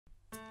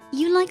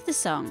You like the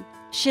song,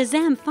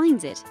 Shazam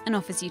finds it and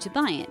offers you to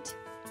buy it.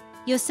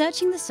 You're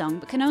searching the song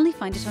but can only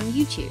find it on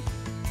YouTube,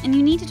 and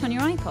you need it on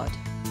your iPod.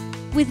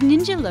 With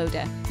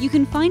NinjaLoader, you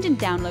can find and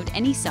download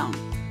any song.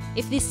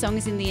 If this song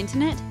is in the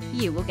internet,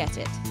 you will get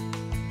it.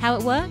 How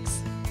it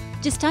works?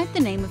 Just type the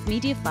name of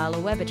media file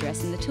or web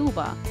address in the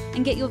toolbar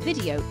and get your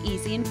video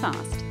easy and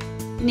fast.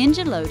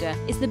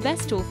 NinjaLoader is the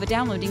best tool for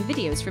downloading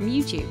videos from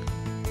YouTube.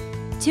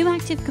 Two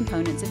active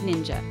components of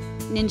Ninja,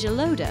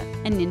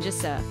 NinjaLoader and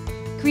NinjaSurf,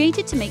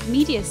 created to make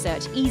media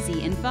search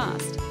easy and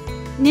fast.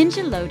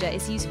 NinjaLoader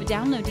is used for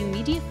downloading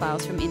media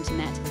files from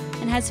internet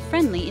and has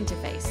friendly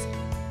interface.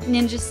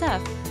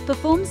 NinjaSurf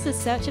performs the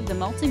search of the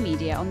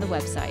multimedia on the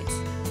websites.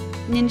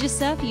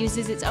 NinjaSurf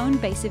uses its own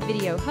base of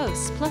video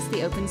hosts plus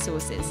the open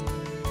sources.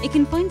 It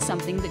can find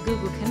something that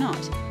Google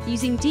cannot,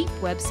 using deep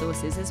web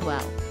sources as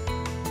well.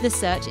 The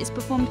search is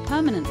performed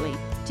permanently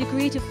to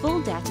create a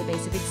full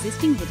database of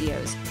existing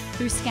videos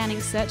through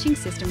scanning searching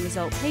system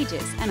result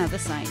pages and other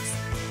sites.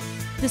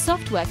 The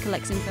software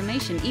collects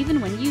information even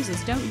when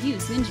users don't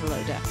use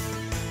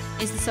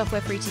NinjaLoader. Is the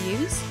software free to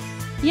use?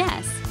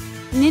 Yes!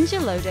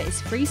 NinjaLoader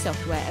is free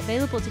software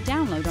available to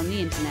download on the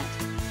internet.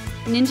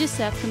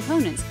 NinjaSurf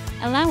components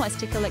allow us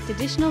to collect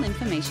additional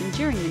information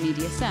during the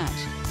media search.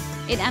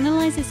 It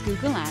analyzes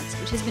Google Ads,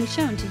 which has been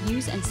shown to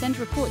use and send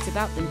reports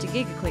about them to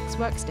GigaClick's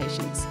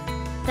workstations.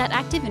 That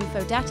active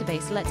info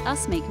database lets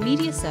us make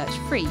media search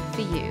free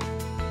for you.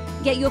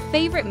 Get your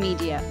favorite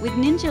media with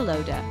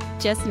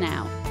NinjaLoader just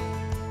now.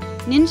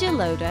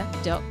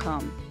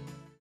 NinjaLoader.com